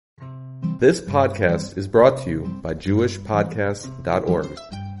This podcast is brought to you by JewishPodcasts.org.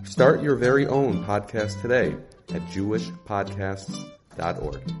 Start your very own podcast today at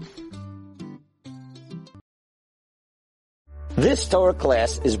JewishPodcasts.org. This Torah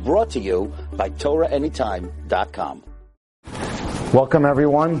class is brought to you by TorahAnytime.com. Welcome,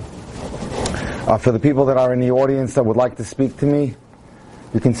 everyone. For the people that are in the audience that would like to speak to me,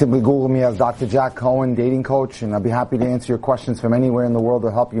 you can simply Google me as Dr. Jack Cohen, dating coach, and I'll be happy to answer your questions from anywhere in the world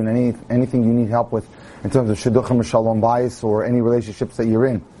or help you in anything you need help with in terms of shidduchim or shalom bayis or any relationships that you're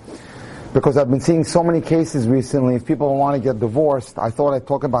in. Because I've been seeing so many cases recently, if people want to get divorced, I thought I'd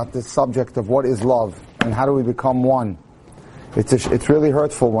talk about this subject of what is love and how do we become one. It's really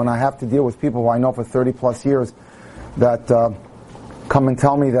hurtful when I have to deal with people who I know for 30 plus years that come and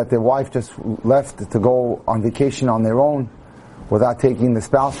tell me that their wife just left to go on vacation on their own without taking the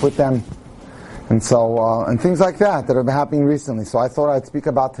spouse with them, and so and things like that have been happening recently. So I thought I'd speak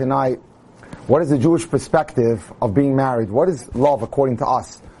about tonight, what is the Jewish perspective of being married? What is love according to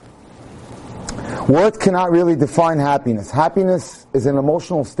us? Words cannot really define happiness. Happiness is an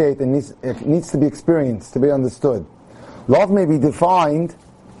emotional state and it needs to be experienced, to be understood. Love may be defined,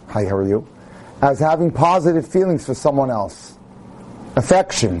 hi, how are you, as having positive feelings for someone else.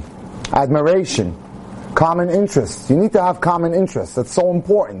 Affection, admiration, common interests. You need to have common interests. That's so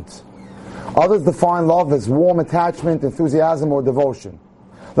important. Others define love as warm attachment, enthusiasm, or devotion.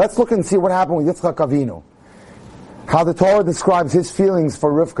 Let's look and see what happened with Yitzchak Avinu. How the Torah describes his feelings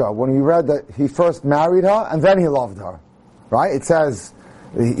for Rivka when we read that he first married her and then he loved her. Right? It says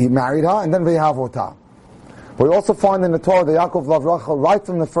he married her and then V'yahavotah. But we also find in the Torah that Yaakov loved Rachel right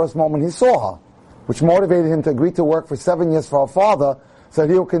from the first moment he saw her, which motivated him to agree to work for 7 years for her father so that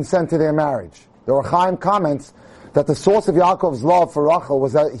he would consent to their marriage. The Or Chaim comments that the source of Yaakov's love for Rachel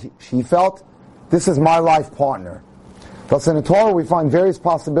was that he felt, this is my life partner. Thus in the Torah we find various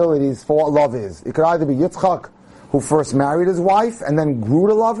possibilities for what love is. It could either be Yitzchak, who first married his wife and then grew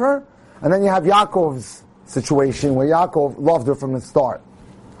to love her, and then you have Yaakov's situation where Yaakov loved her from the start.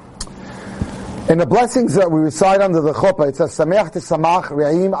 In the blessings that we recite under the chuppah, it says, Sameach Tisamach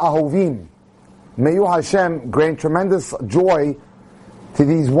Re'im Ahovim. May you, Hashem, grant tremendous joy to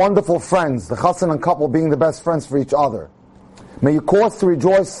these wonderful friends, the chassan and couple being the best friends for each other. May you cause to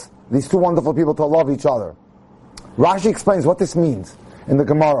rejoice these two wonderful people to love each other. Rashi explains what this means in the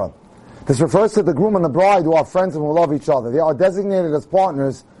Gemara. This refers to the groom and the bride who are friends and who love each other. They are designated as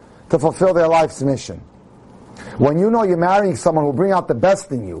partners to fulfill their life's mission. When you know you're marrying someone who will bring out the best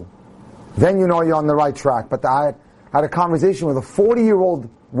in you, then you know you're on the right track. But I had a conversation with a 40-year-old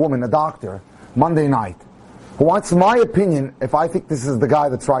woman, a doctor, Monday night, who wants my opinion if I think this is the guy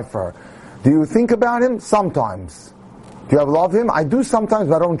that's right for her. Do you think about him? Sometimes. Do you ever love him? I do sometimes,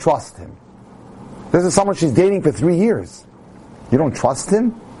 but I don't trust him. This is someone she's dating for 3 years. You don't trust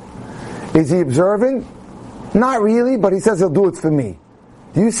him? Is he observing? Not really, but he says he'll do it for me.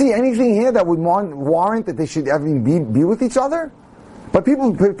 Do you see anything here that would warrant that they should even be with each other? But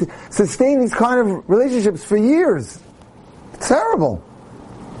people sustain these kind of relationships for years. It's terrible.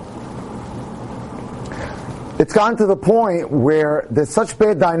 It's gotten to the point where there's such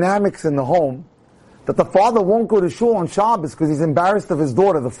bad dynamics in the home that the father won't go to shul on Shabbos because he's embarrassed of his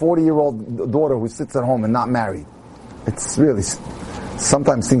daughter, the 40-year-old daughter who sits at home and not married. It's really,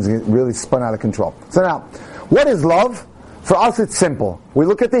 sometimes things get really spun out of control. So now, what is love? For us it's simple. We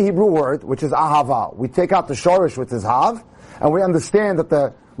look at the Hebrew word, which is ahava. We take out the shorish, which is hav, and we understand that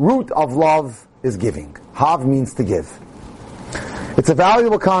the root of love is giving. Hav means to give. It's a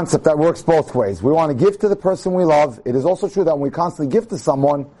valuable concept that works both ways. We want to give to the person we love. It is also true that when we constantly give to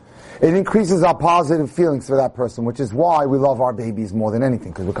someone, it increases our positive feelings for that person, which is why we love our babies more than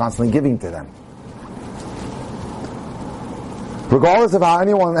anything, because we're constantly giving to them. Regardless of how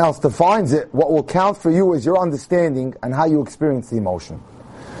anyone else defines it, what will count for you is your understanding and how you experience the emotion.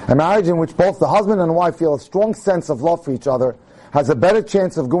 A marriage in which both the husband and wife feel a strong sense of love for each other has a better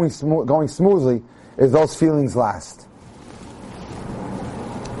chance of going smoothly if those feelings last.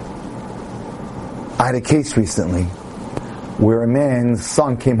 I had a case recently where a man's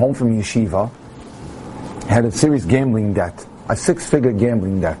son came home from yeshiva, had a serious gambling debt, a 6-figure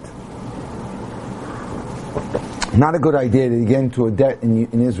gambling debt. Not a good idea to get into a debt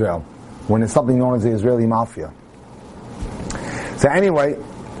in Israel when there's something known as the Israeli mafia. So anyway,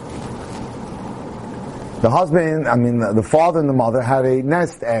 the father and the mother had a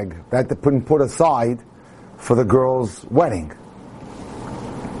nest egg that they put aside for the girl's wedding.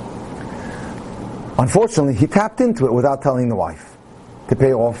 Unfortunately, he tapped into it without telling the wife to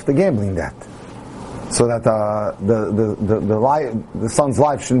pay off the gambling debt, so that the son's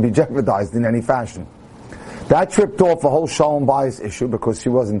life shouldn't be jeopardized in any fashion. That tripped off a whole shalom bayis issue because she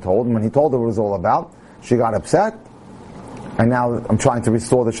wasn't told. And when he told her what it was all about, she got upset. And now I'm trying to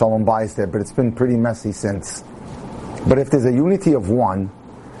restore the shalom bayis there, but it's been pretty messy since. But if there's a unity of one,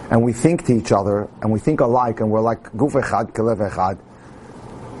 and we think to each other, and we think alike, and we're like guf echad, kelev echad,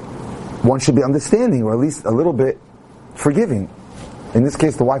 one should be understanding, or at least a little bit forgiving. In this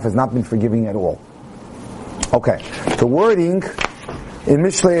case, the wife has not been forgiving at all. Okay, the wording in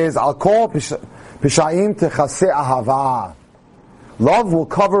Mishle is Al kol pishayim techaseh ahava. Love will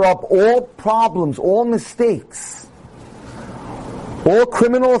cover up all problems, all mistakes, all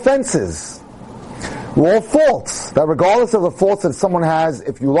criminal offenses, all faults. That regardless of the faults that someone has,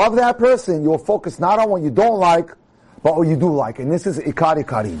 if you love that person, you'll focus not on what you don't like, but what you do like. And this is ikar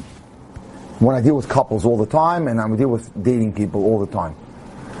ikarim. When I deal with couples all the time, and I deal with dating people all the time,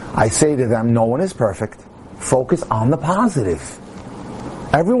 I say to them, no one is perfect. Focus on the positive.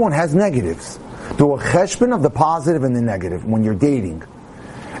 Everyone has negatives. Do a cheshbon of the positive and the negative when you're dating.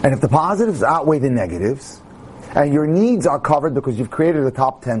 And if the positives outweigh the negatives, and your needs are covered because you've created a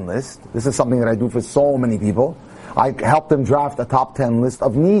top 10 list, this is something that I do for so many people. I help them draft a top 10 list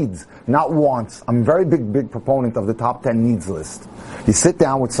of needs, not wants. I'm a very big proponent of the top 10 needs list. You sit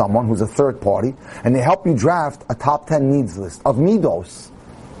down with someone who's a third party, and they help you draft a top 10 needs list of midos.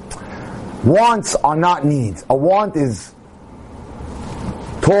 Wants are not needs. A want is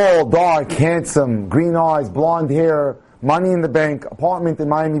tall, dark, handsome, green eyes, blonde hair, money in the bank, apartment in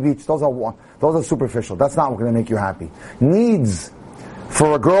Miami Beach. Those are superficial. That's not what's going to make you happy. Needs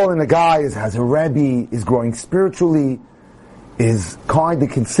for a girl and a guy has a rebbe, is growing spiritually, is kind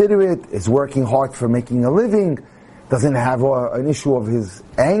and considerate, is working hard for making a living, doesn't have an issue of his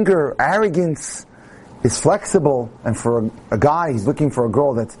anger, arrogance, is flexible. And for a guy, he's looking for a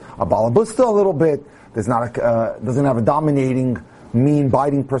girl that's a balabusta a little bit, doesn't have a dominating, mean,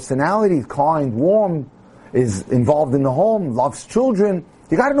 biting personality, is kind, warm, is involved in the home, loves children.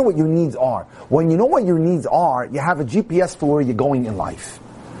 You got to know what your needs are. When you know what your needs are, you have a GPS for where you're going in life.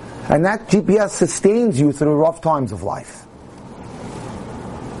 And that GPS sustains you through the rough times of life.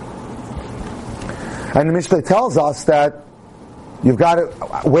 And the Mishnah tells us that you've got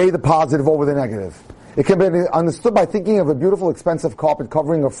to weigh the positive over the negative. It can be understood by thinking of a beautiful, expensive carpet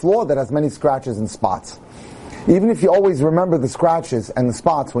covering a floor that has many scratches and spots. Even if you always remember the scratches and the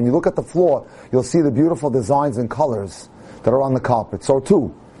spots, when you look at the floor, you'll see the beautiful designs and colors that are on the carpet. So too,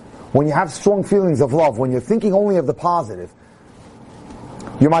 when you have strong feelings of love, when you're thinking only of the positive,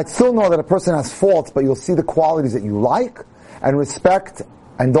 you might still know that a person has faults, but you'll see the qualities that you like and respect,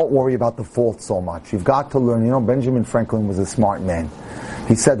 and don't worry about the faults so much. You've got to learn. Benjamin Franklin was a smart man.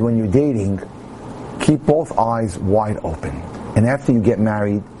 He said, when you're dating, keep both eyes wide open. And after you get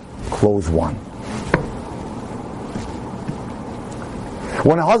married, close one.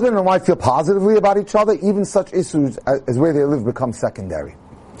 When a husband and wife feel positively about each other, even such issues as where they live become secondary.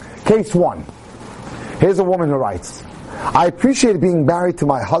 Case 1. Here's a woman who writes, I appreciated being married to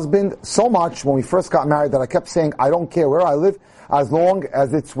my husband so much when we first got married that I kept saying, I don't care where I live as long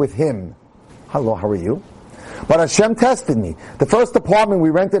as it's with him. Hello, how are you? But Hashem tested me. The first apartment we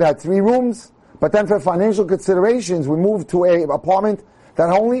rented had 3 rooms, but then for financial considerations, we moved to an apartment that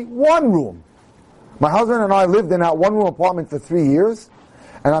had only 1 room. My husband and I lived in that 1-room apartment for 3 years,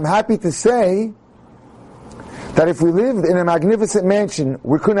 and I'm happy to say that if we lived in a magnificent mansion,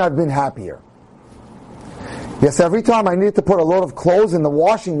 we couldn't have been happier. Yes, every time I needed to put a load of clothes in the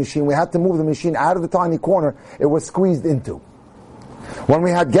washing machine, we had to move the machine out of the tiny corner it was squeezed into. When we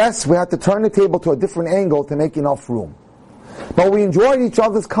had guests, we had to turn the table to a different angle to make enough room. But we enjoyed each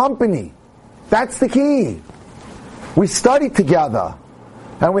other's company. That's the key. We studied together.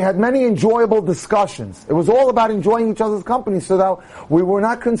 And we had many enjoyable discussions. It was all about enjoying each other's company so that we were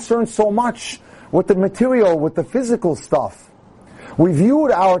not concerned so much with the material, with the physical stuff. We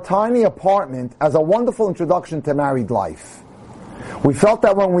viewed our tiny apartment as a wonderful introduction to married life. We felt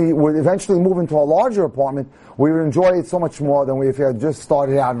that when we would eventually move into a larger apartment, we would enjoy it so much more than if we had just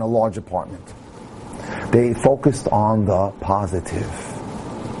started out in a large apartment. They focused on the positive.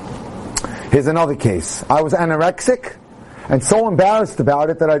 Here's another case. I was anorexic and so embarrassed about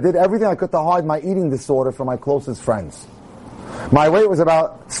it that I did everything I could to hide my eating disorder from my closest friends. My weight was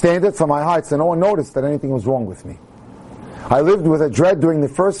about standard for my height, so no one noticed that anything was wrong with me. I lived with a dread during the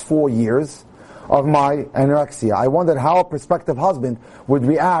first 4 years of my anorexia. I wondered how a prospective husband would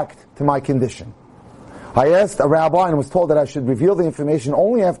react to my condition. I asked a rabbi and was told that I should reveal the information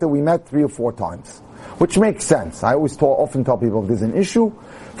only after we met 3 or 4 times, which makes sense. I often tell people if there's an issue,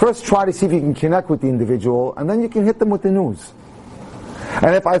 first try to see if you can connect with the individual, and then you can hit them with the news.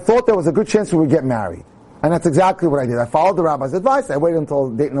 And if I thought there was a good chance we would get married. And that's exactly what I did. I followed the rabbi's advice. I waited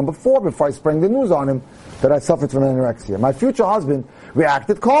until date number 4 before I sprang the news on him that I suffered from anorexia. My future husband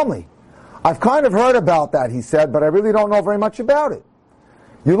reacted calmly. I've kind of heard about that, he said, but I really don't know very much about it.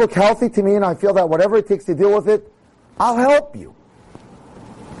 You look healthy to me, and I feel that whatever it takes to deal with it, I'll help you.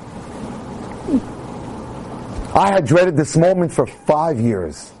 I had dreaded this moment for 5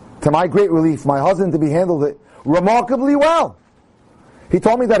 years. To my great relief, my husband handled it remarkably well. He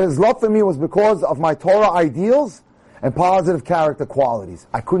told me that his love for me was because of my Torah ideals and positive character qualities.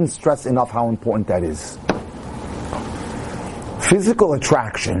 I couldn't stress enough how important that is. Physical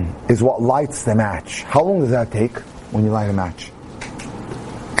attraction is what lights the match. How long does that take when you light a match?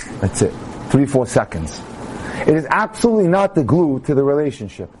 That's it. 3-4 seconds. It is absolutely not the glue to the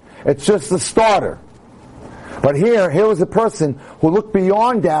relationship. It's just the starter. But here was a person who looked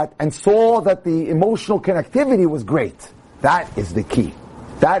beyond that and saw that the emotional connectivity was great. That is the key.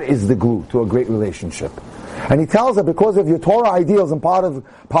 That is the glue to a great relationship. And he tells her, because of your Torah ideals and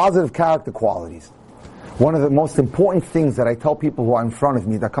positive character qualities, one of the most important things that I tell people who are in front of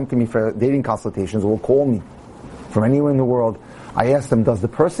me, that come to me for dating consultations, or will call me from anywhere in the world, I ask them, does the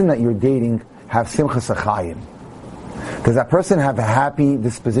person that you're dating have simchas achayim? Does that person have a happy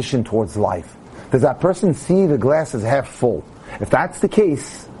disposition towards life? Does that person see the glass as half full? If that's the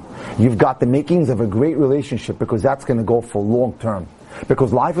case, you've got the makings of a great relationship, because that's going to go for long term.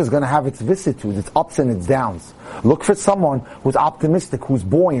 Because life is going to have its vicissitudes, its ups and its downs. Look for someone who's optimistic, who's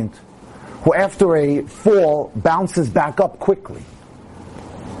buoyant, who after a fall bounces back up quickly.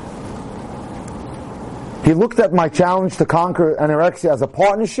 He looked at my challenge to conquer anorexia as a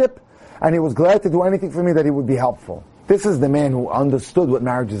partnership, and he was glad to do anything for me that he would be helpful. This is the man who understood what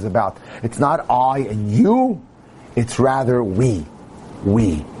marriage is about. It's not I and you, it's rather we.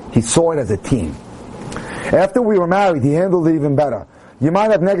 We. He saw it as a team. After we were married, he handled it even better. You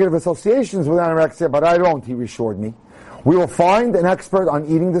might have negative associations with anorexia, but I don't, he reassured me. We will find an expert on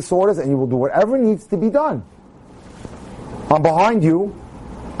eating disorders, and you will do whatever needs to be done. I'm behind you,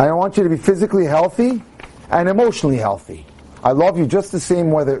 and I want you to be physically healthy and emotionally healthy. I love you just the same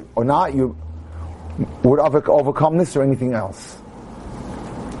whether or not you would overcome this or anything else.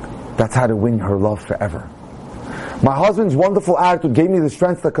 That's how to win her love forever. My husband's wonderful attitude gave me the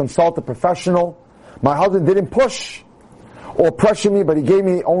strength to consult a professional. My husband didn't push or pressure me, but he gave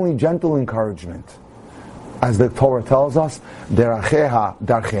me only gentle encouragement. As the Torah tells us, Deracheha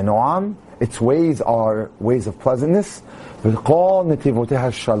darchei noam, its ways are ways of pleasantness, v'chol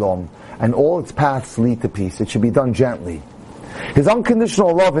netivoteha shalom, and all its paths lead to peace. It should be done gently. His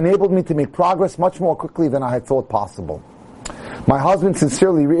unconditional love enabled me to make progress much more quickly than I had thought possible. My husband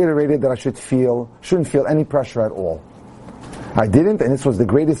sincerely reiterated that I shouldn't feel any pressure at all. I didn't, and this was the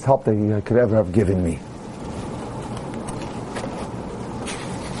greatest help that he could ever have given me.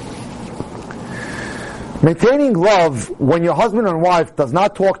 Maintaining love when your husband and wife does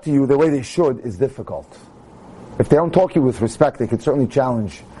not talk to you the way they should is difficult. If they don't talk to you with respect, they could certainly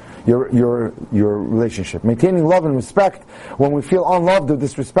challenge your relationship. Maintaining love and respect when we feel unloved or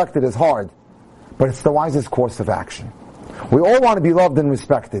disrespected is hard, but it's the wisest course of action. We all want to be loved and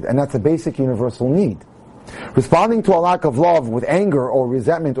respected, and that's a basic universal need. Responding to a lack of love with anger or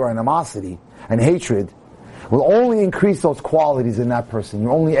resentment or animosity and hatred will only increase those qualities in that person.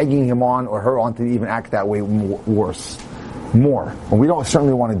 You're only egging him on or her on to even act that way worse. More. And we don't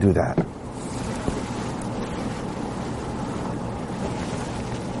certainly want to do that.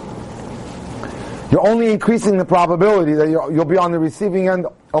 You're only increasing the probability that you'll be on the receiving end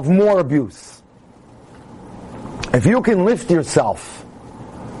of more abuse. If you can lift yourself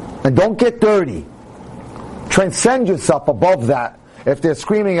and don't get dirty, transcend yourself above that, if they're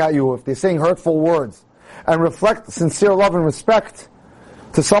screaming at you, if they're saying hurtful words, and reflect sincere love and respect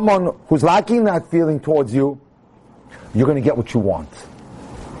to someone who's lacking that feeling towards you, you're going to get what you want.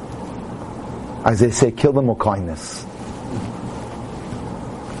 As they say, kill them with kindness.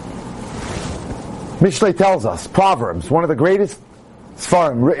 Mishlei tells us, Proverbs, one of the greatest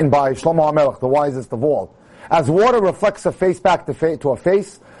Sfarim written by Shlomo HaMelech, the wisest of all. As water reflects a face back to a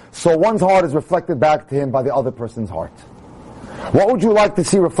face, so one's heart is reflected back to him by the other person's heart. What would you like to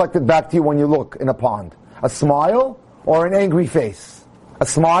see reflected back to you when you look in a pond? A smile or an angry face? A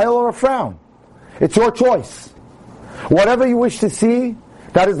smile or a frown? It's your choice. Whatever you wish to see,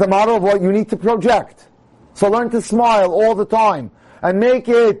 that is the model of what you need to project. So learn to smile all the time and make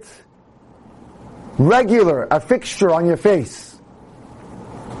it regular, a fixture on your face.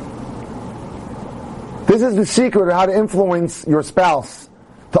 This is the secret of how to influence your spouse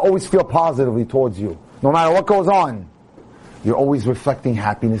to always feel positively towards you. No matter what goes on, you're always reflecting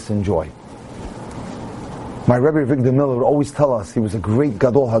happiness and joy. My Rebbe Victor Miller would always tell us, he was a great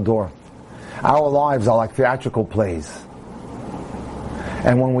Gadol Hador. Our lives are like theatrical plays.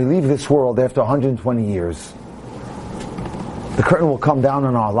 And when we leave this world after 120 years, the curtain will come down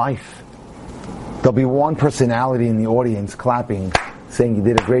on our life. There'll be one personality in the audience clapping, saying you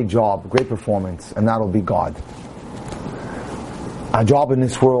did a great job, great performance, and that'll be God. Our job in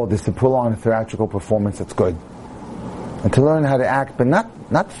this world is to pull on a theatrical performance that's good. And to learn how to act, but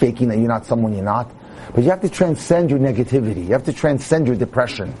not faking that you're not someone you're not, but you have to transcend your negativity. You have to transcend your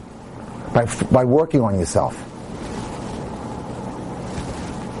depression by working on yourself.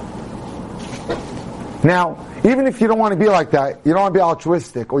 Now, even if you don't want to be like that, you don't want to be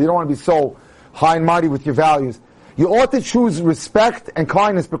altruistic, or you don't want to be so high and mighty with your values, you ought to choose respect and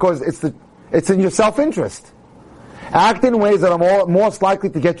kindness because it's in your self-interest. Act in ways that are most likely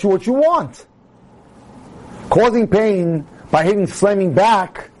to get you what you want. Causing pain by hitting, slamming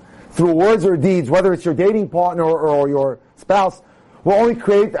back through words or deeds, whether it's your dating partner or your spouse, will only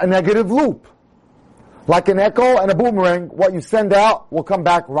create a negative loop. Like an echo and a boomerang, what you send out will come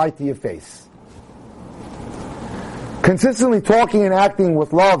back right to your face. Consistently talking and acting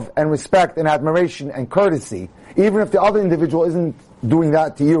with love and respect and admiration and courtesy, even if the other individual isn't doing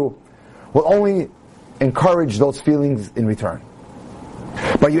that to you, will only encourage those feelings in return.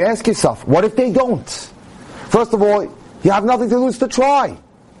 But you ask yourself, what if they don't? First of all, you have nothing to lose to try.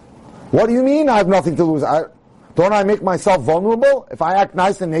 What do you mean I have nothing to lose? Don't I make myself vulnerable if I act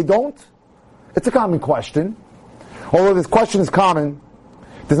nice and they don't? It's a common question. Although this question is common,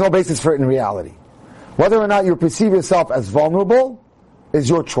 there's no basis for it in reality. Whether or not you perceive yourself as vulnerable is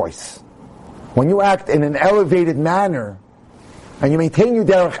your choice. When you act in an elevated manner, and you maintain your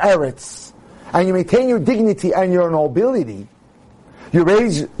derech eretz, and you maintain your dignity and your nobility, you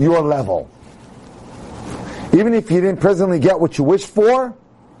raise your level. Even if you didn't presently get what you wished for,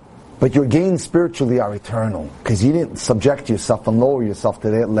 but your gains spiritually are eternal, because you didn't subject yourself and lower yourself to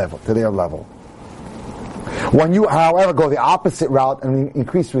their level. When you, however, go the opposite route and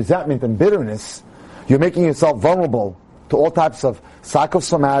increase resentment and bitterness, you're making yourself vulnerable to all types of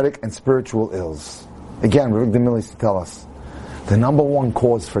psychosomatic and spiritual ills. Again, Rav Damiel used to tell us, the number one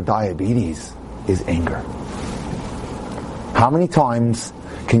cause for diabetes is anger. How many times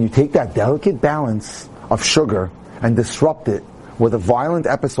can you take that delicate balance of sugar and disrupt it with a violent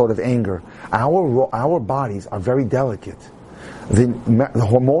episode of anger? Our bodies are very delicate. The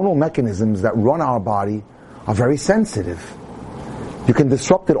hormonal mechanisms that run our body are very sensitive. You can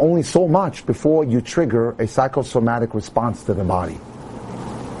disrupt it only so much before you trigger a psychosomatic response to the body.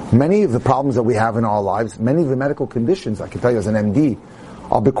 Many of the problems that we have in our lives, many of the medical conditions, I can tell you as an MD,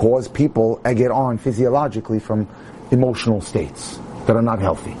 are because people get on physiologically from emotional states that are not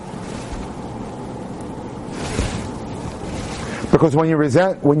healthy. Because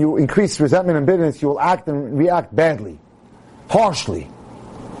when you increase resentment and bitterness, you will act and react badly, harshly,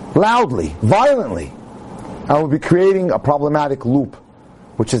 loudly, violently. And will be creating a problematic loop,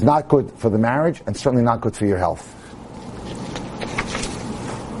 which is not good for the marriage and certainly not good for your health.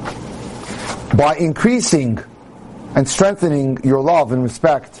 By increasing and strengthening your love and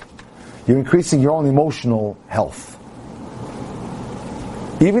respect, you're increasing your own emotional health.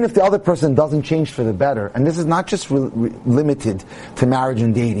 Even if the other person doesn't change for the better, and this is not just limited to marriage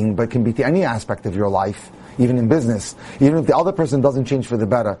and dating, but can be to any aspect of your life, even in business, even if the other person doesn't change for the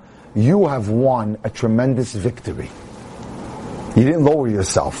better, you have won a tremendous victory. You didn't lower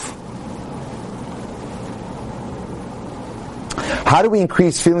yourself. How do we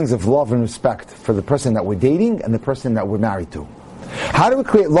increase feelings of love and respect for the person that we're dating and the person that we're married to? How do we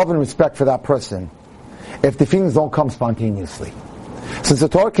create love and respect for that person if the feelings don't come spontaneously? Since the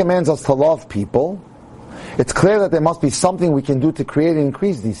Torah commands us to love people, it's clear that there must be something we can do to create and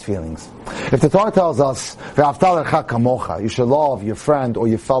increase these feelings. If the Torah tells us, you should love your friend or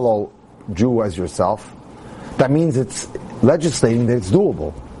your fellow Jew as yourself, that means it's legislating that it's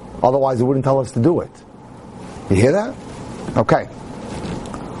doable. Otherwise it wouldn't tell us to do it. You hear that? Okay.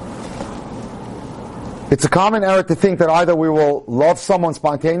 It's a common error to think that either we will love someone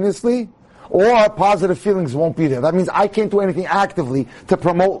spontaneously or positive feelings won't be there. That means I can't do anything actively to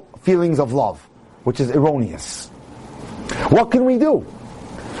promote feelings of love, which is erroneous. What can we do?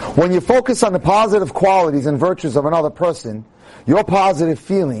 When you focus on the positive qualities and virtues of another person, your positive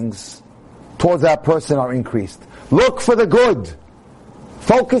feelings towards that person are increased. Look for the good.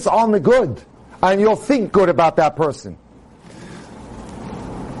 Focus on the good, and you'll think good about that person.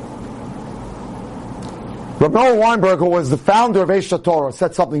 Rav Noah Weinberg, who was the founder of Aish HaTorah,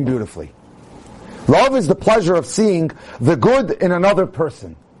 said something beautifully. Love is the pleasure of seeing the good in another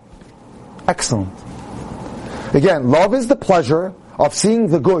person. Excellent. Again, love is the pleasure of seeing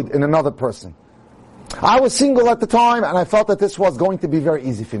the good in another person. I was single at the time, and I felt that this was going to be very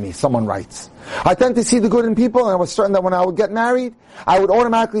easy for me, someone writes. I tend to see the good in people, and I was certain that when I would get married, I would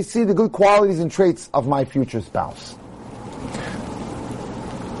automatically see the good qualities and traits of my future spouse.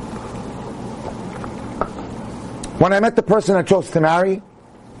 When I met the person I chose to marry,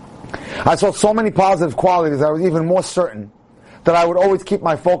 I saw so many positive qualities, I was even more certain that I would always keep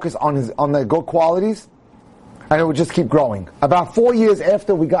my focus on the good qualities, and it would just keep growing. About 4 years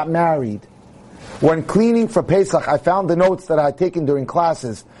after we got married, when cleaning for Pesach, I found the notes that I had taken during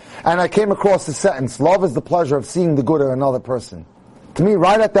classes, and I came across the sentence, "Love is the pleasure of seeing the good in another person." To me,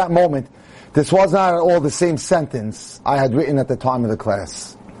 right at that moment, this was not at all the same sentence I had written at the time of the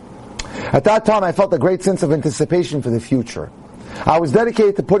class. At that time, I felt a great sense of anticipation for the future. I was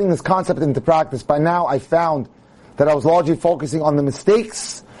dedicated to putting this concept into practice. By now, I found that I was largely focusing on the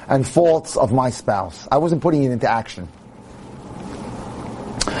mistakes and faults of my spouse. I wasn't putting it into action.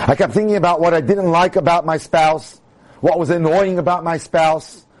 I kept thinking about what I didn't like about my spouse, what was annoying about my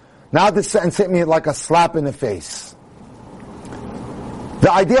spouse. Now this sentence hit me like a slap in the face.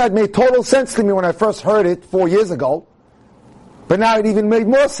 The idea had made total sense to me when I first heard it 4 years ago, but now it even made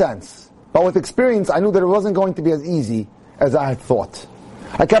more sense. But with experience, I knew that it wasn't going to be as easy as I had thought.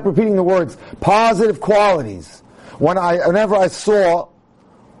 I kept repeating the words, positive qualities, whenever I saw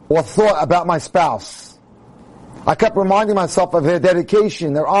or thought about my spouse. I kept reminding myself of their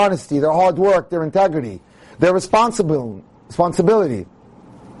dedication, their honesty, their hard work, their integrity, their responsibility.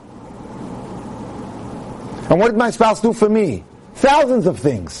 And what did my spouse do for me? Thousands of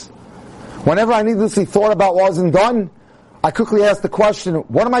things. Whenever I needlessly thought about what wasn't done, I quickly asked the question,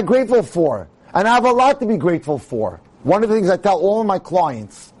 what am I grateful for? And I have a lot to be grateful for. One of the things I tell all of my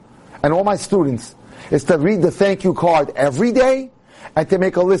clients and all my students is to read the thank you card every day and to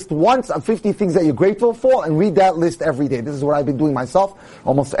make a list once of 50 things that you're grateful for and read that list every day. This is what I've been doing myself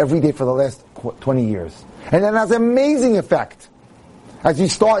almost every day for the last 20 years. And it has an amazing effect as you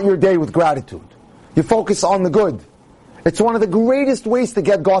start your day with gratitude. You focus on the good. It's one of the greatest ways to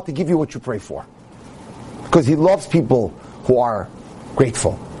get God to give you what you pray for. Because He loves people who are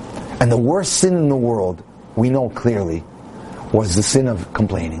grateful. And the worst sin in the world, we know clearly, was the sin of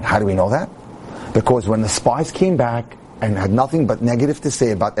complaining. How do we know that? Because when the spies came back and had nothing but negative to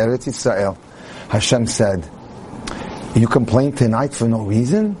say about Eretz Yisrael, Hashem said, you complain tonight for no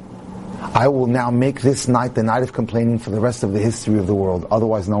reason? I will now make this night the night of complaining for the rest of the history of the world,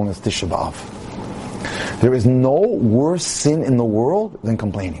 otherwise known as Tisha B'Av. There is no worse sin in the world than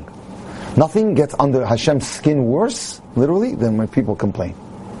complaining. Nothing gets under Hashem's skin worse, literally, than when people complain.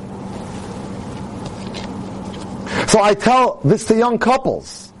 So I tell this to young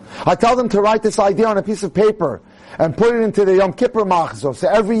couples. I tell them to write this idea on a piece of paper and put it into the Yom Kippur Machzor, so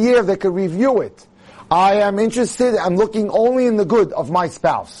every year they could review it. I am interested, I'm looking only in the good of my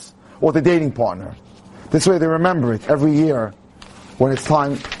spouse or the dating partner. This way they remember it every year when it's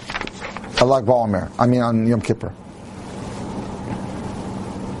time on Yom Kippur.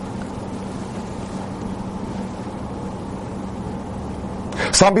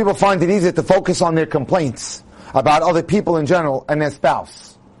 Some people find it easier to focus on their complaints about other people in general and their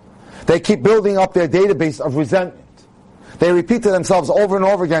spouse. They keep building up their database of resentment. They repeat to themselves over and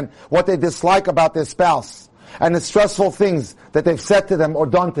over again what they dislike about their spouse and the stressful things that they've said to them or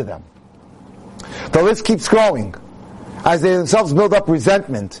done to them. The list keeps growing. As they themselves build up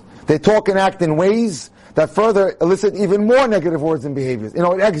resentment, they talk and act in ways that further elicit even more negative words and behaviors. It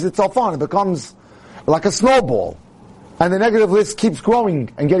eggs itself on. It becomes like a snowball. And the negative list keeps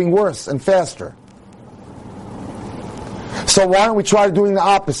growing and getting worse and faster. So why don't we try doing the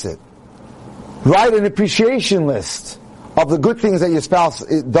opposite? Write an appreciation list of the good things that your spouse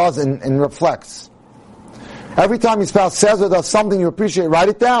does and reflects. Every time your spouse says or does something you appreciate, write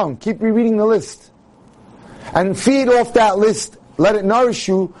it down. Keep rereading the list. And feed off that list. Let it nourish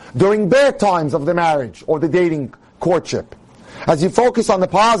you during bad times of the marriage or the dating courtship. As you focus on the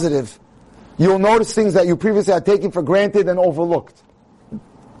positive, you'll notice things that you previously had taken for granted and overlooked.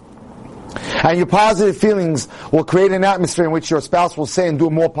 And your positive feelings will create an atmosphere in which your spouse will say and do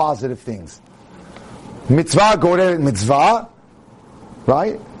more positive things. Mitzvah goreret mitzvah,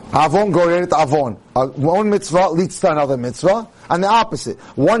 right? Avon goreret avon. One mitzvah leads to another mitzvah, and the opposite.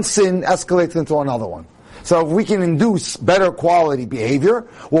 One sin escalates into another one. So if we can induce better quality behavior,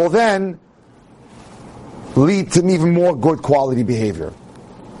 will then lead to even more good quality behavior.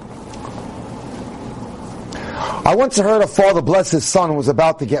 I once heard a father bless his son who was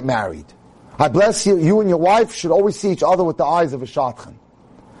about to get married. I bless you, you and your wife should always see each other with the eyes of a shadchan.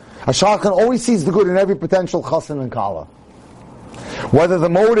 A shadchan always sees the good in every potential chassan and kala. Whether the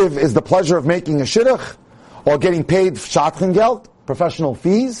motive is the pleasure of making a shidduch, or getting paid shadchan geld, professional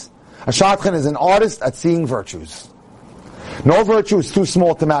fees, A shadchan is an artist at seeing virtues. No virtue is too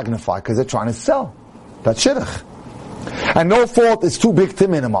small to magnify because they're trying to sell. That's shidduch. And no fault is too big to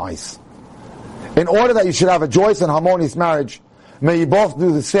minimize. In order that you should have a joyous and harmonious marriage, may you both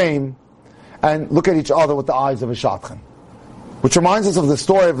do the same and look at each other with the eyes of a shadchan. Which reminds us of the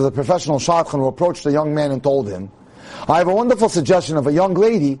story of the professional shadchan who approached a young man and told him, I have a wonderful suggestion of a young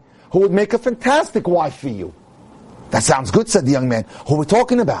lady who would make a fantastic wife for you. That sounds good, said the young man. Who are we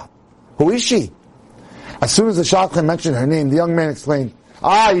talking about? Who is she? As soon as the shadchan mentioned her name, the young man explained,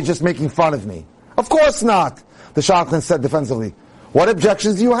 you're just making fun of me. Of course not, the shadchan said defensively. What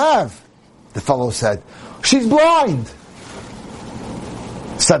objections do you have? The fellow said, she's blind.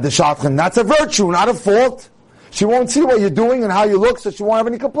 Said the shadchan, that's a virtue, not a fault. She won't see what you're doing and how you look, so she won't have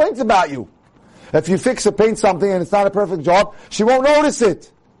any complaints about you. If you fix or paint something and it's not a perfect job, she won't notice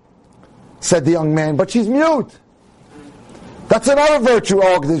it. Said the young man, but she's mute. That's another virtue,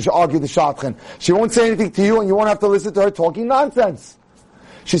 argued the shadchan. She won't say anything to you and you won't have to listen to her talking nonsense.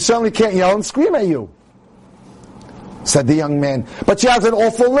 She certainly can't yell and scream at you. Said the young man, but she has an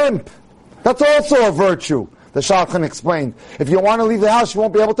awful limp. That's also a virtue, the shadchan explained. If you want to leave the house, she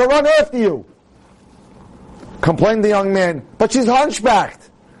won't be able to run after you. Complained the young man, but she's hunchbacked.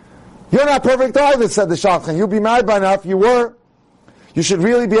 You're not perfect either, said the shadchan. You'd be married by now if you were. You should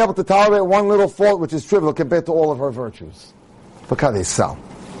really be able to tolerate one little fault which is trivial compared to all of her virtues. Look how they sell.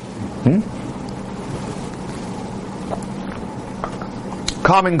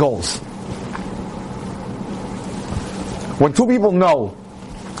 Common goals. When two people know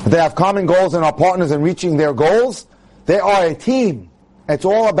they have common goals and are partners in reaching their goals, they are a team. It's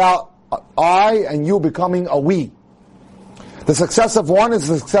all about I and you becoming a we. The success of one is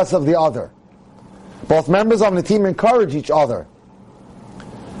the success of the other. Both members of the team encourage each other.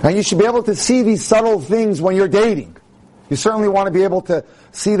 And you should be able to see these subtle things when you're dating. You certainly want to be able to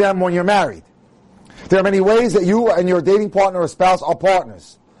see them when you're married. There are many ways that you and your dating partner or spouse are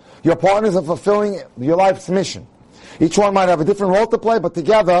partners. You're partners in fulfilling your life's mission. Each one might have a different role to play, but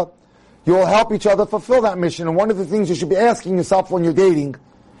together you will help each other fulfill that mission. And one of the things you should be asking yourself when you're dating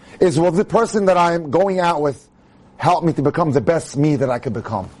is, will the person that I'm going out with help me to become the best me that I could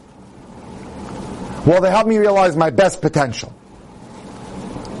become? Will they help me realize my best potential?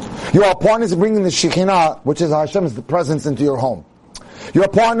 You are partners in bringing the Shekhinah, which is Hashem's presence, into your home. You are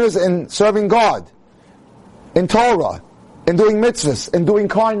partners in serving God, in Torah, in doing mitzvahs, in doing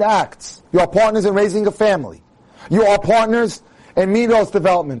kind acts. You are partners in raising a family. You are partners in midos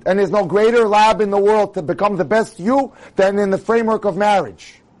development. And there's no greater lab in the world to become the best you than in the framework of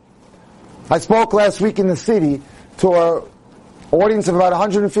marriage. I spoke last week in the city to an audience of about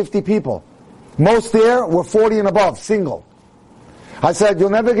 150 people. Most there were 40 and above, single. I said, you're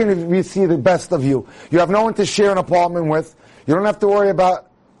never going to see the best of you. You have no one to share an apartment with. You don't have to worry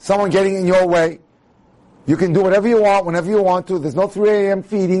about someone getting in your way. You can do whatever you want, whenever you want to. There's no 3 a.m.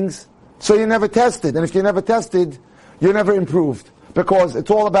 feedings. So you're never tested. And if you're never tested, you're never improved. Because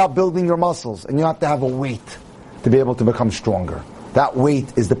it's all about building your muscles. And you have to have a weight to be able to become stronger. That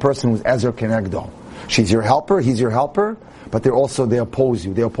weight is the person who's Ezer Kenegdo. She's your helper, he's your helper, but they oppose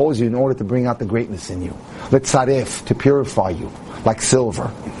you. They oppose you in order to bring out the greatness in you. Letzaref, to purify you, like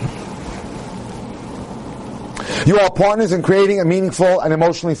silver. You are partners in creating a meaningful and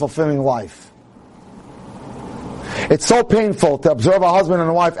emotionally fulfilling life. It's so painful to observe a husband and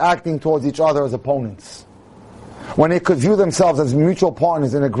a wife acting towards each other as opponents, when they could view themselves as mutual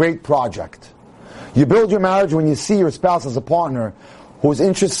partners in a great project. You build your marriage when you see your spouse as a partner whose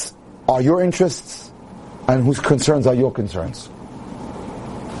interests are your interests and whose concerns are your concerns.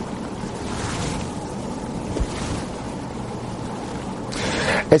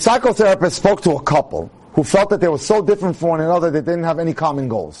 A psychotherapist spoke to a couple who felt that they were so different from one another they didn't have any common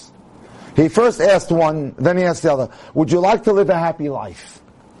goals. He first asked one, then he asked the other, would you like to live a happy life?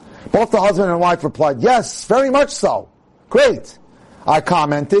 Both the husband and wife replied, yes, very much so. Great. I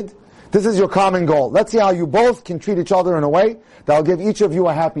commented, this is your common goal. Let's see how you both can treat each other in a way that will give each of you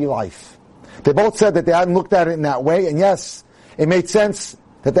a happy life. They both said that they hadn't looked at it in that way, and yes, it made sense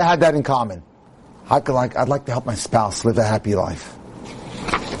that they had that in common. I'd like to help my spouse live a happy life.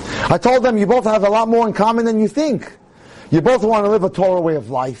 I told them, you both have a lot more in common than you think. You both want to live a Torah way of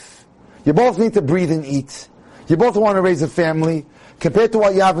life. You both need to breathe and eat. You both want to raise a family. Compared to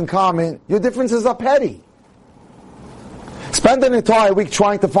what you have in common, your differences are petty. Spend an entire week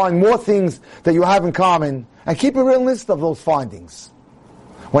trying to find more things that you have in common and keep a real list of those findings.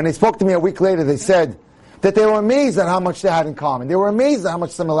 When they spoke to me a week later, they said that they were amazed at how much they had in common. They were amazed at how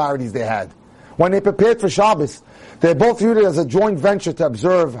much similarities they had. When they prepared for Shabbos, they both viewed it as a joint venture to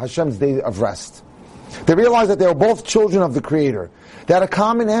observe Hashem's day of rest. They realized that they were both children of the Creator. They had a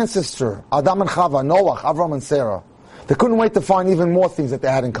common ancestor, Adam and Chava, Noah, Avram and Sarah. They couldn't wait to find even more things that they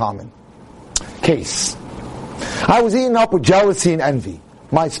had in common. Case. I was eaten up with jealousy and envy.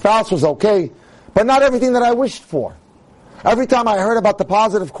 My spouse was okay, but not everything that I wished for. Every time I heard about the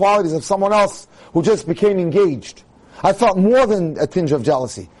positive qualities of someone else who just became engaged, I felt more than a tinge of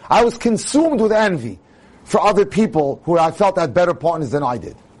jealousy. I was consumed with envy for other people who I felt had better partners than I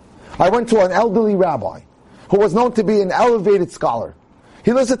did. I went to an elderly rabbi who was known to be an elevated scholar.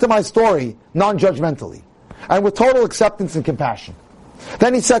 He listened to my story non-judgmentally and with total acceptance and compassion.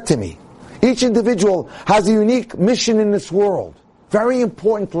 Then he said to me, each individual has a unique mission in this world. Very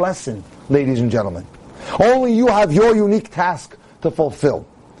important lesson, ladies and gentlemen. Only you have your unique task to fulfill.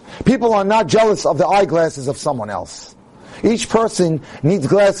 People are not jealous of the eyeglasses of someone else. Each person needs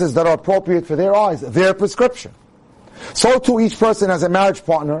glasses that are appropriate for their eyes, their prescription. So too each person has a marriage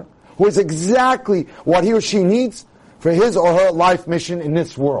partner who is exactly what he or she needs for his or her life mission in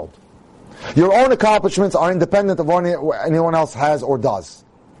this world. Your own accomplishments are independent of what anyone else has or does.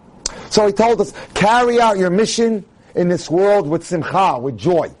 So he told us, carry out your mission in this world with simcha, with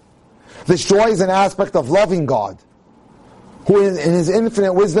joy. This joy is an aspect of loving God, who in His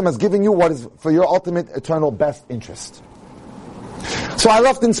infinite wisdom has given you what is for your ultimate eternal best interest. So I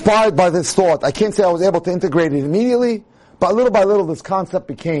left inspired by this thought. I can't say I was able to integrate it immediately, but little by little this concept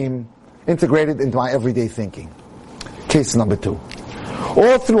became integrated into my everyday thinking. Case number 2.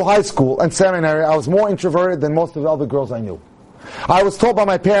 All through high school and seminary, I was more introverted than most of the other girls I knew. I was told by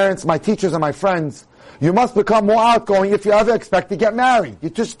my parents, my teachers, and my friends, you must become more outgoing if you ever expect to get married.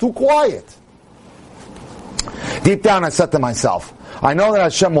 You're just too quiet. Deep down I said to myself, I know that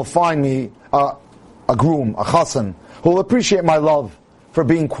Hashem will find me a groom, a chassan, who will appreciate my love for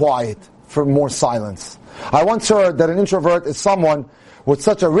being quiet, for more silence. I once heard that an introvert is someone with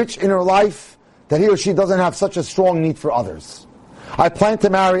such a rich inner life that he or she doesn't have such a strong need for others. I plan to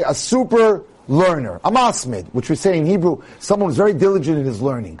marry a super learner, a masmid, which we say in Hebrew, someone who's very diligent in his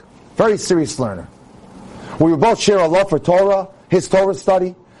learning, very serious learner. We would both share a love for Torah, his Torah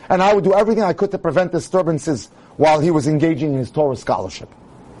study, and I would do everything I could to prevent disturbances while he was engaging in his Torah scholarship.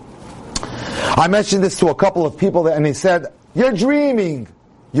 I mentioned this to a couple of people and they said, you're dreaming.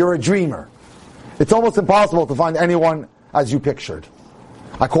 You're a dreamer. It's almost impossible to find anyone as you pictured.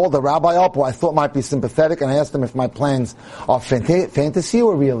 I called the rabbi up who I thought might be sympathetic and I asked him if my plans are fantasy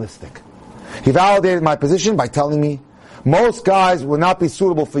or realistic. He validated my position by telling me, most guys will not be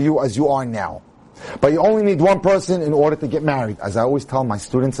suitable for you as you are now. But you only need one person in order to get married. As I always tell my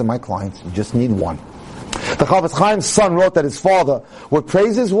students and my clients, you just need one. The Chafetz Chaim's son wrote that his father would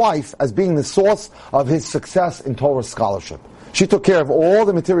praise his wife as being the source of his success in Torah scholarship. She took care of all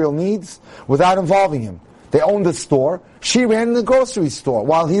the material needs without involving him. They owned a store. She ran the grocery store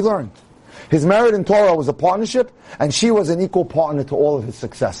while he learned. His merit in Torah was a partnership, and she was an equal partner to all of his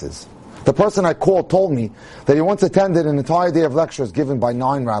successes. The person I called told me that he once attended an entire day of lectures given by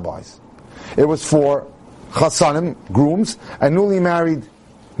 9 rabbis. It was for chassanim, grooms, and newly married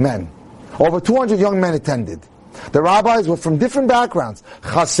men. Over 200 young men attended. The rabbis were from different backgrounds: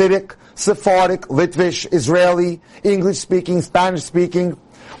 Hasidic, Sephardic, Litvish, Israeli, English-speaking, Spanish-speaking.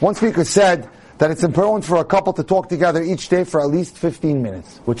 One speaker said that it's important for a couple to talk together each day for at least 15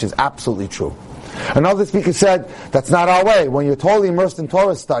 minutes, which is absolutely true. Another speaker said, that's not our way. When you're totally immersed in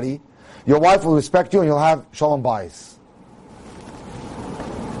Torah study, your wife will respect you and you'll have shalom bayis.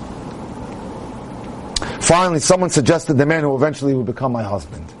 Finally, someone suggested the man who eventually would become my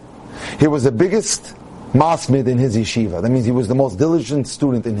husband. He was the biggest masmid in his yeshiva. That means he was the most diligent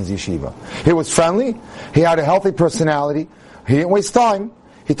student in his yeshiva. He was friendly. He had a healthy personality. He didn't waste time.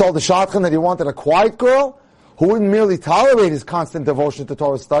 He told the shadchan that he wanted a quiet girl who wouldn't merely tolerate his constant devotion to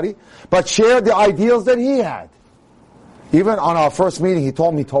Torah study, but shared the ideals that he had. Even on our first meeting, he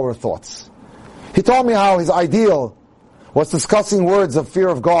told me Torah thoughts. He told me how his ideal was discussing words of fear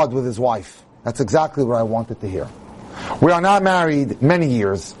of God with his wife. That's exactly what I wanted to hear. We are not married many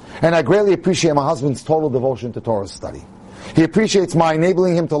years, and I greatly appreciate my husband's total devotion to Torah study. He appreciates my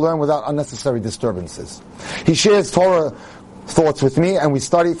enabling him to learn without unnecessary disturbances. He shares Torah thoughts with me, and we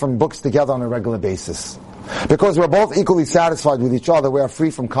study from books together on a regular basis. Because we're both equally satisfied with each other, we are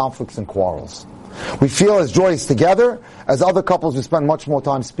free from conflicts and quarrels. We feel as joyous together as other couples who spend much more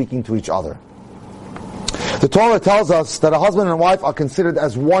time speaking to each other. The Torah tells us that a husband and wife are considered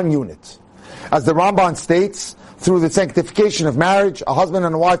as one unit. As the Ramban states, through the sanctification of marriage, a husband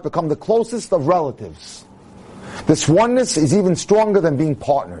and a wife become the closest of relatives. This oneness is even stronger than being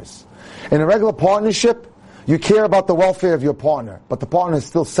partners. In a regular partnership, you care about the welfare of your partner, but the partner is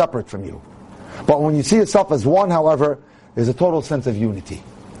still separate from you. But when you see yourself as one, however, there's a total sense of unity.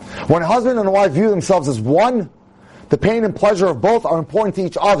 When a husband and a wife view themselves as one, the pain and pleasure of both are important to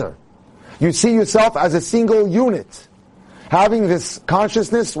each other. You see yourself as a single unit. Having this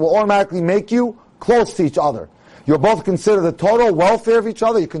consciousness will automatically make you close to each other. You'll both consider the total welfare of each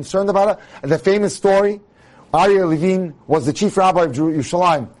other. You're concerned about it. And the famous story, Aryeh Levine was the chief rabbi of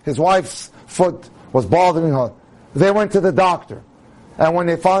Yerushalayim. His wife's foot was bothering her. They went to the doctor. And when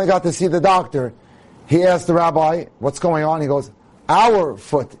they finally got to see the doctor, he asked the rabbi, what's going on? He goes, our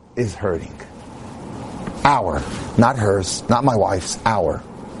foot is hurting. Our. Not hers, not my wife's, our.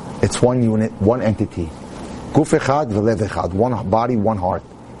 It's one unit, one entity. Guf echad v'lev echad. One body, one heart.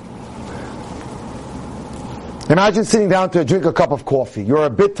 Imagine sitting down to drink a cup of coffee. You're a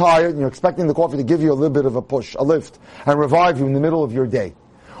bit tired and you're expecting the coffee to give you a little bit of a push, a lift, and revive you in the middle of your day.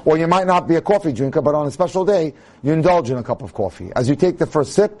 Or you might not be a coffee drinker, but on a special day, you indulge in a cup of coffee. As you take the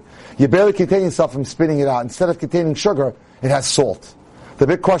first sip, you barely contain yourself from spitting it out. Instead of containing sugar, it has salt. The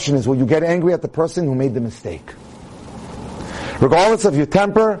big question is, will you get angry at the person who made the mistake? Regardless of your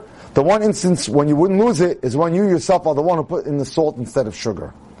temper, the one instance when you wouldn't lose it is when you yourself are the one who put in the salt instead of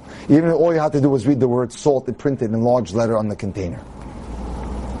sugar. Even if all you had to do was read the word salt, it printed in large letter on the container.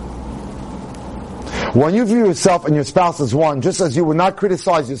 When you view yourself and your spouse as one, just as you would not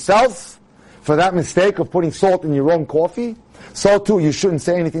criticize yourself for that mistake of putting salt in your own coffee, so too you shouldn't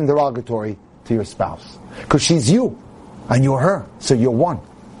say anything derogatory to your spouse. Because she's you, and you're her, so you're one.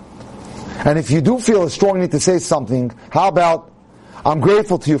 And if you do feel a strong need to say something, how about, I'm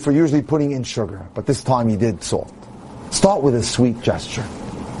grateful to you for usually putting in sugar, but this time you did salt. Start with a sweet gesture.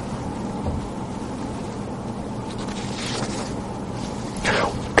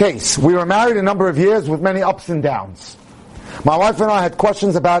 Case, we were married a number of years with many ups and downs. My wife and I had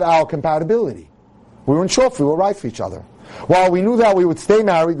questions about our compatibility. We weren't sure if we were right for each other. While we knew that we would stay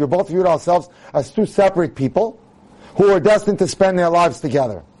married, we both viewed ourselves as two separate people who were destined to spend their lives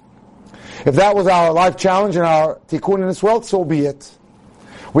together. If that was our life challenge and our tikkun in this world, so be it.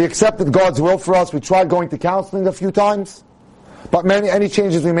 We accepted God's will for us. We tried going to counseling a few times, but any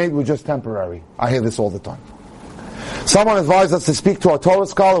changes we made were just temporary. I hear this all the time. Someone advised us to speak to a Torah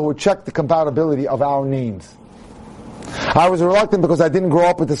scholar who would check the compatibility of our names. I was reluctant because I didn't grow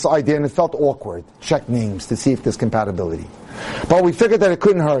up with this idea and it felt awkward. Check names to see if there's compatibility. But we figured that it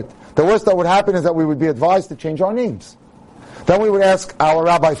couldn't hurt. The worst that would happen is that we would be advised to change our names. Then we would ask our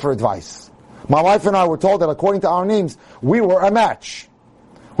rabbi for advice. My wife and I were told that according to our names, we were a match.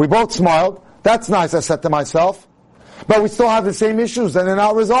 We both smiled. That's nice, I said to myself. But we still have the same issues and they're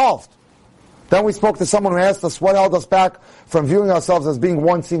not resolved. Then we spoke to someone who asked us what held us back from viewing ourselves as being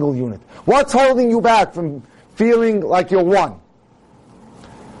one single unit. What's holding you back from feeling like you're one?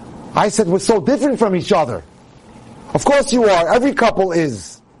 I said, we're so different from each other. Of course you are. Every couple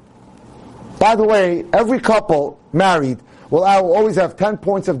is. By the way, every couple married will always have 10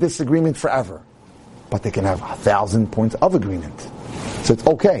 points of disagreement forever. But they can have 1,000 points of agreement. So it's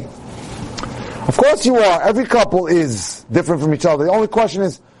okay. Of course you are. Every couple is different from each other. The only question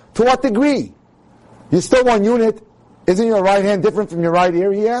is, to what degree? You're still one unit. Isn't your right hand different from your right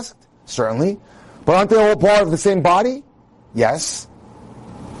ear, he asked? Certainly. But aren't they all part of the same body? Yes.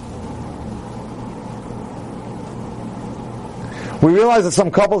 We realize that some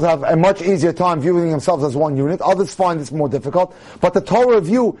couples have a much easier time viewing themselves as one unit. Others find this more difficult. But the Torah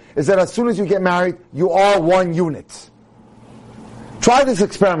view is that as soon as you get married, you are one unit. Try this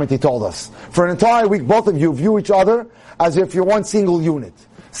experiment, he told us. For an entire week, both of you view each other as if you're one single unit.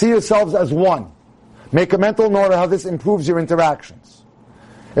 See yourselves as one. Make a mental note of how this improves your interactions.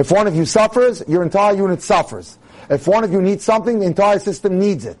 If one of you suffers, your entire unit suffers. If one of you needs something, the entire system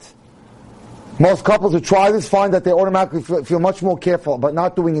needs it. Most couples who try this find that they automatically feel much more careful about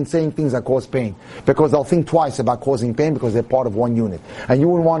not doing and saying things that cause pain, because they'll think twice about causing pain because they're part of one unit. And you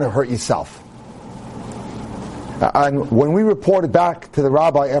wouldn't want to hurt yourself. And when we reported back to the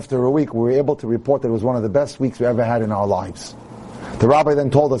rabbi after a week, we were able to report that it was one of the best weeks we ever had in our lives. The rabbi then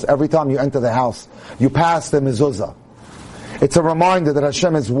told us, every time you enter the house, you pass the mezuzah. It's a reminder that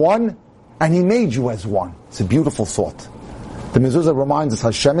Hashem is one, and He made you as one. It's a beautiful thought. The mezuzah reminds us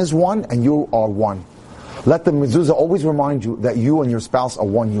Hashem is one, and you are one. Let the mezuzah always remind you that you and your spouse are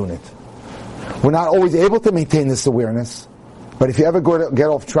one unit. We're not always able to maintain this awareness, but if you ever get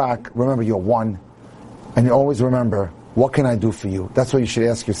off track, remember you're one, and you always remember, what can I do for you? That's what you should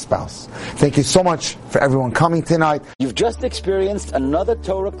ask your spouse. Thank you so much for everyone coming tonight. You've just experienced another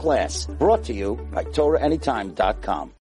Torah class brought to you by TorahAnytime.com.